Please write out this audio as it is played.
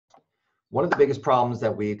One of the biggest problems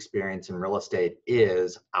that we experience in real estate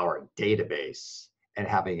is our database and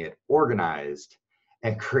having it organized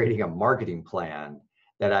and creating a marketing plan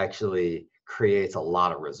that actually creates a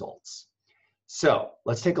lot of results. So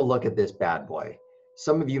let's take a look at this bad boy.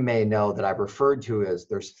 Some of you may know that I've referred to as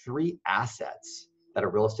there's 3 assets that a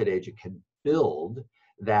real estate agent can build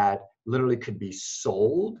that literally could be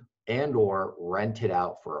sold and or rented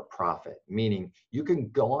out for a profit, meaning you can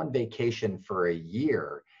go on vacation for a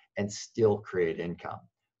year and still create income.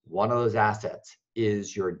 One of those assets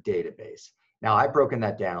is your database. Now, I've broken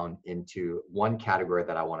that down into one category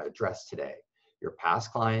that I want to address today: your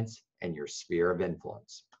past clients and your sphere of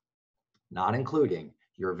influence, not including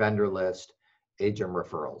your vendor list, agent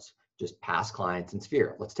referrals, just past clients and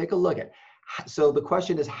sphere. Let's take a look at. So the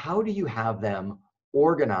question is, how do you have them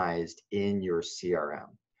organized in your CRM?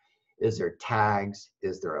 Is there tags?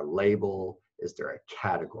 Is there a label? Is there a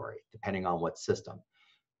category? Depending on what system.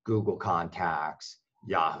 Google Contacts,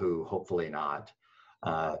 Yahoo, hopefully not.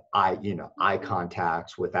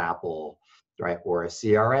 iContacts with Apple, right? Or a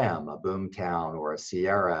CRM, a Boomtown, or a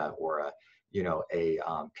Sierra, or a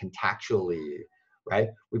Contactually, right?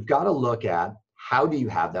 We've got to look at how do you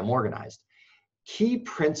have them organized. Key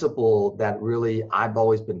principle that really I've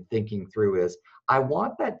always been thinking through is I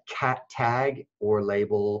want that tag or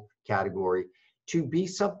label category to be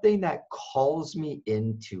something that calls me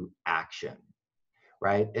into action,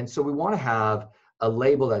 right? And so we want to have a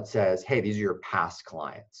label that says, hey, these are your past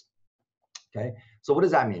clients. Okay, so what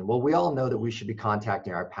does that mean? Well, we all know that we should be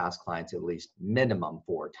contacting our past clients at least minimum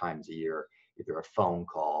 4 times a year, either a phone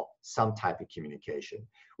call, some type of communication.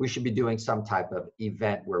 We should be doing some type of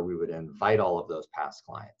event where we would invite all of those past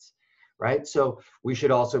clients, right? So we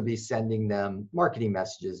should also be sending them marketing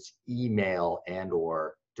messages, email, and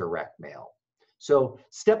or direct mail. So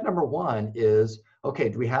step number 1 is, okay,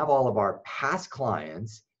 do we have all of our past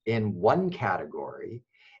clients in one category?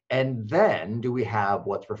 And then do we have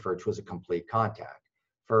what's referred to as a complete contact?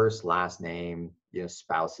 First, last name,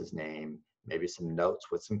 spouse's name, maybe some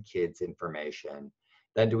notes with some kids' information.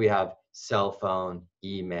 Then do we have cell phone,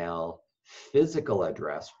 email, physical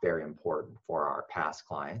address, very important for our past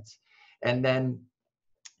clients. And then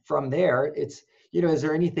from there, it's, is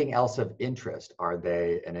there anything else of interest? Are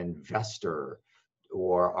they an investor?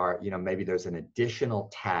 Or are, maybe there's an additional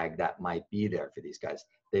tag that might be there for these guys.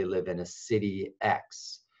 They live in a city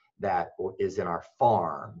X that is in our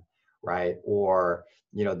farm, right? Or,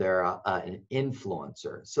 they're an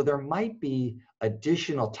influencer. So there might be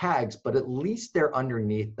additional tags, but at least they're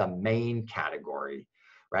underneath the main category,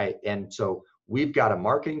 right? And so we've got a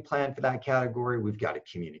marketing plan for that category. We've got a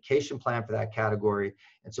communication plan for that category.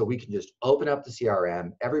 And so we can just open up the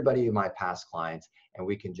CRM, everybody in my past clients, and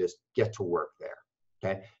we can just get to work there,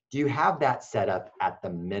 okay? Do you have that set up at the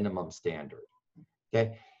minimum standard,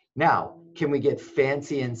 okay? Now, can we get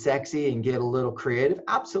fancy and sexy and get a little creative?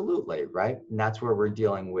 Absolutely, right? And that's where we're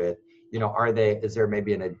dealing with, is there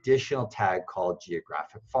maybe an additional tag called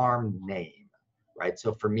geographic farm name, right?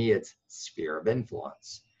 So for me, it's sphere of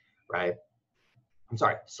influence, right? I'm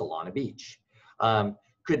sorry, Solana Beach.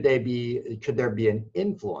 Could there be an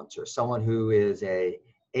influencer, someone who is a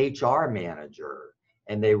HR manager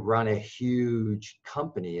and they run a huge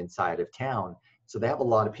company inside of town? So they have a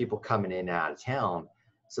lot of people coming in and out of town.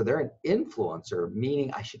 So they're an influencer, meaning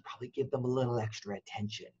I should probably give them a little extra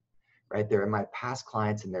attention, right? They're in my past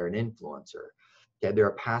clients and they're an influencer. Okay, they're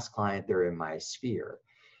a past client, they're in my sphere.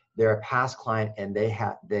 They're a past client and they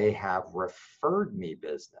have referred me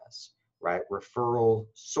business, right? Referral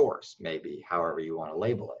source, maybe, however you want to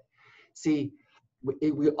label it. See,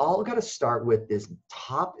 we all got to start with this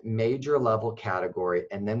top major level category,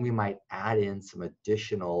 and then we might add in some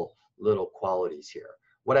additional little qualities here.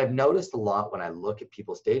 What I've noticed a lot when I look at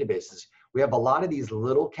people's databases, we have a lot of these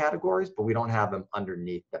little categories, but we don't have them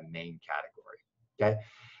underneath the main category, okay?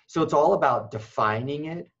 So it's all about defining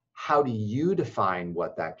it. How do you define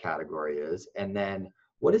what that category is? And then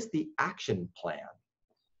what is the action plan?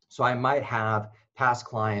 So I might have past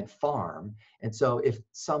client farm. And so if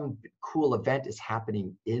some cool event is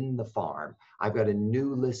happening in the farm, I've got a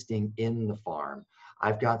new listing in the farm,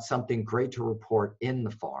 I've got something great to report in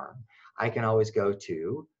the farm, I can always go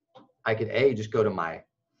to, I could just go to my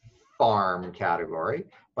farm category,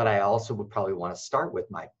 but I also would probably want to start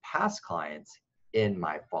with my past clients in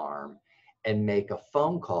my farm and make a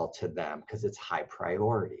phone call to them because it's high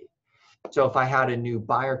priority. So if I had a new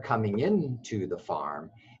buyer coming into the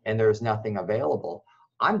farm and there's nothing available,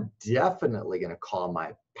 I'm definitely going to call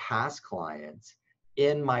my past clients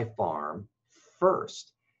in my farm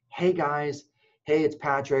first. Hey guys, hey, it's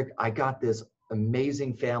Patrick. I got this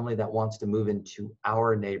amazing family that wants to move into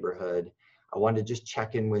our neighborhood. I wanted to just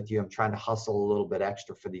check in with you. I'm trying to hustle a little bit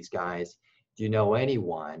extra for these guys. Do you know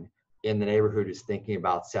anyone in the neighborhood who's thinking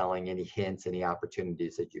about selling? Any hints, any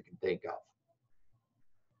opportunities that you can think of?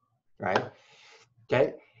 Right?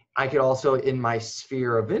 Okay. I could also, in my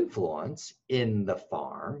sphere of influence in the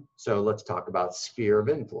farm. So let's talk about sphere of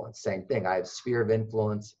influence. Same thing. I have sphere of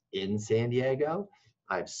influence in San Diego.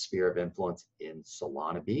 I have sphere of influence in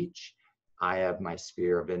Solana Beach. I have my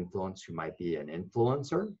sphere of influence who might be an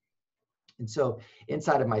influencer. And so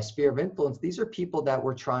inside of my sphere of influence, these are people that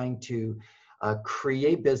we're trying to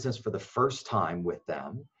create business for the first time with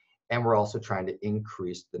them. And we're also trying to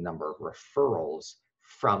increase the number of referrals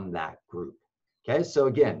from that group. Okay, so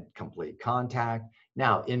again, complete contact.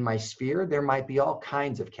 Now, in my sphere, there might be all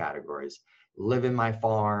kinds of categories. Live in my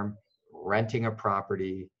farm, renting a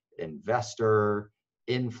property, investor,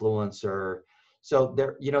 influencer. So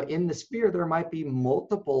there, you know, in the sphere, there might be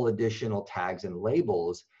multiple additional tags and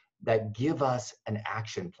labels that give us an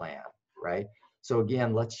action plan, right? So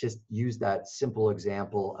again, let's just use that simple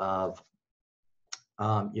example of,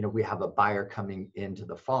 you know, we have a buyer coming into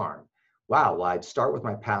the farm. Wow, well, I'd start with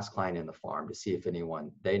my past client in the farm to see if they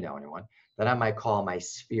know anyone. Then I might call my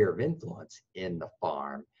sphere of influence in the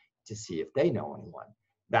farm to see if they know anyone.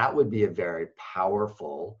 That would be a very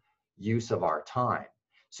powerful use of our time.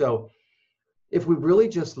 So if we really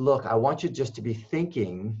just look, I want you just to be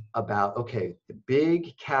thinking about, okay, the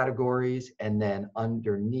big categories, and then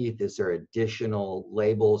underneath, is there additional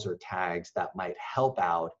labels or tags that might help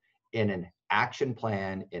out in an action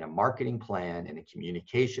plan, in a marketing plan, in a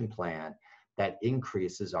communication plan that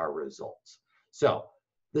increases our results. So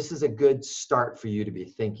this is a good start for you to be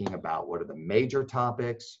thinking about what are the major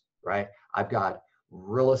topics, right? I've got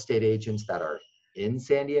real estate agents that are in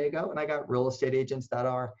San Diego, and I got real estate agents that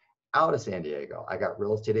are out of San Diego. I got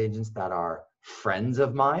real estate agents that are friends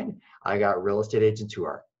of mine. I got real estate agents who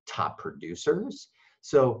are top producers.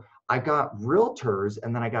 So I got realtors,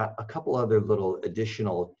 and then I got a couple other little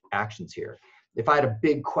additional actions here. If I had a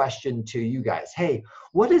big question to you guys, hey,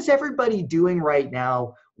 what is everybody doing right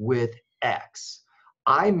now with X?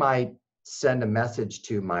 I might send a message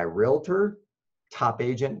to my realtor, top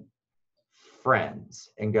agent, friends,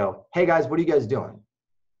 and go, hey guys, what are you guys doing?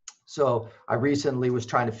 So I recently was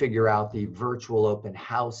trying to figure out the virtual open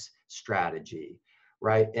house strategy,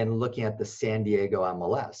 right? And looking at the San Diego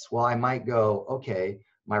MLS. Well, I might go, okay,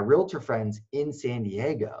 my realtor friends in San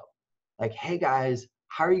Diego, like, hey guys,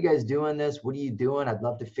 how are you guys doing this? What are you doing? I'd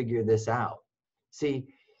love to figure this out. See,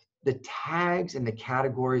 the tags and the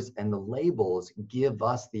categories and the labels give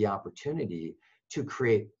us the opportunity to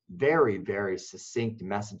create very, very succinct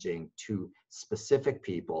messaging to specific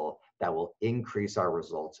people that will increase our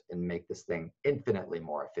results and make this thing infinitely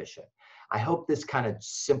more efficient. I hope this kind of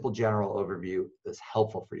simple general overview is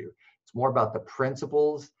helpful for you. It's more about the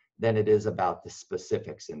principles than it is about the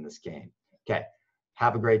specifics in this game. Okay,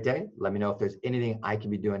 have a great day. Let me know if there's anything I can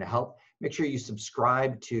be doing to help. Make sure you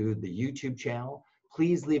subscribe to the YouTube channel.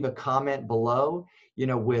 Please leave a comment below, you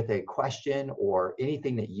know, with a question or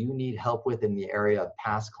anything that you need help with in the area of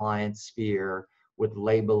past client sphere, with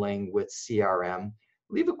labeling, with CRM.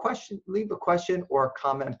 Leave a question or a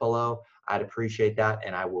comment below. I'd appreciate that,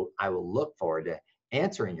 and I will look forward to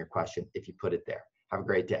answering your question if you put it there. Have a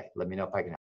great day. Let me know if I can help.